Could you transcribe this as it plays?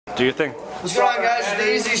Do your thing. What's going on, guys? It's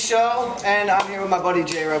the Easy Show, and I'm here with my buddy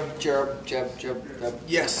Jareb.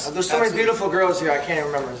 Yes. There's so many beautiful girls here, I can't even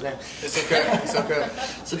remember his name. It's okay. It's okay.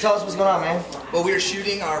 So tell us what's going on, man. Well, we are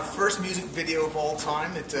shooting our first music video of all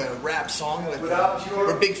time. It's a rap song.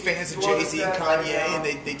 We're big fans of Jay-Z and Kanye, and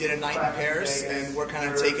they did a night in Paris, and we're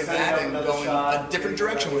kind of taking that and going a different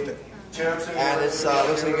direction with it. And it's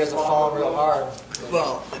looks like you guys are falling real hard.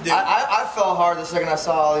 Well, I fell hard the second I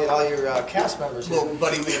saw all your cast members here. Well,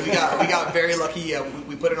 buddy, we got very lucky.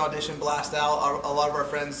 We put an audition blast out. A lot of our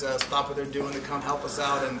friends stopped what they're doing to come help us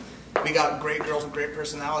out, and we got great girls with great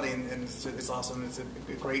personality, and it's awesome. It's a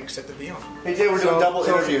great set to be on. Hey Jay, we're doing double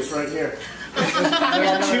interviews right here.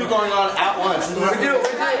 There's two going on at once.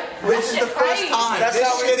 This is the first time. That's this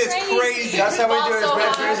how shit is crazy. That's how we do it. It's been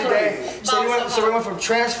a crazy day. So we went from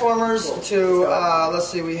Transformers to let's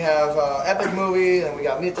see, we have Epic Movie, and we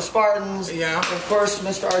got Meet the Spartans. Yeah. Of course,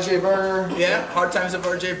 Mr. RJ Berger. Yeah. Hard Times of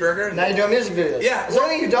RJ Berger. Now you're doing music videos. Yeah. Is there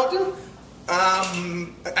anything you don't do?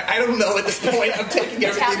 I don't know at this point. I'm taking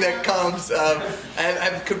everything that comes. I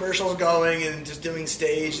have commercials going and just doing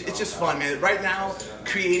stage. It's just fun, man. Right now,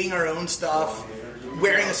 creating our own stuff,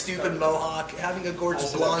 wearing a stupid mohawk, having a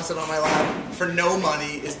gorgeous blonde sit on my lap for no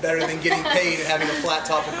money is better than getting paid and having a flat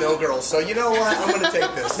top with no girls. So you know what? I'm going to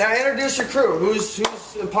take this. Now introduce your crew. Who's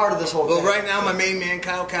a part of this whole thing? Well, right now, my main man,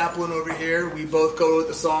 Kyle Kaplan over here, we both go with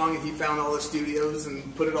the song, and he found all the studios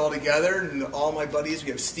and put it all together, and all my buddies, we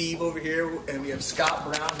have Steve over here, and we have Scott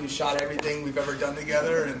Brown, who shot everything we've ever done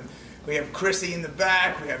together, and we have Chrissy in the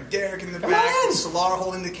back, we have Derek in the back, Solar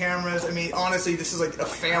holding the cameras. I mean, honestly, this is like a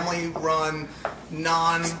family-run,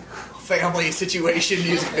 non-family situation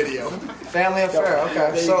music video. Family affair,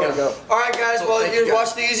 okay. So, alright guys, well, you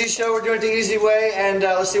watch The Easy Show, we're doing it the easy way, and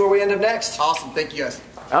let's see where we end up next. Awesome, thank you guys.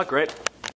 Oh, great.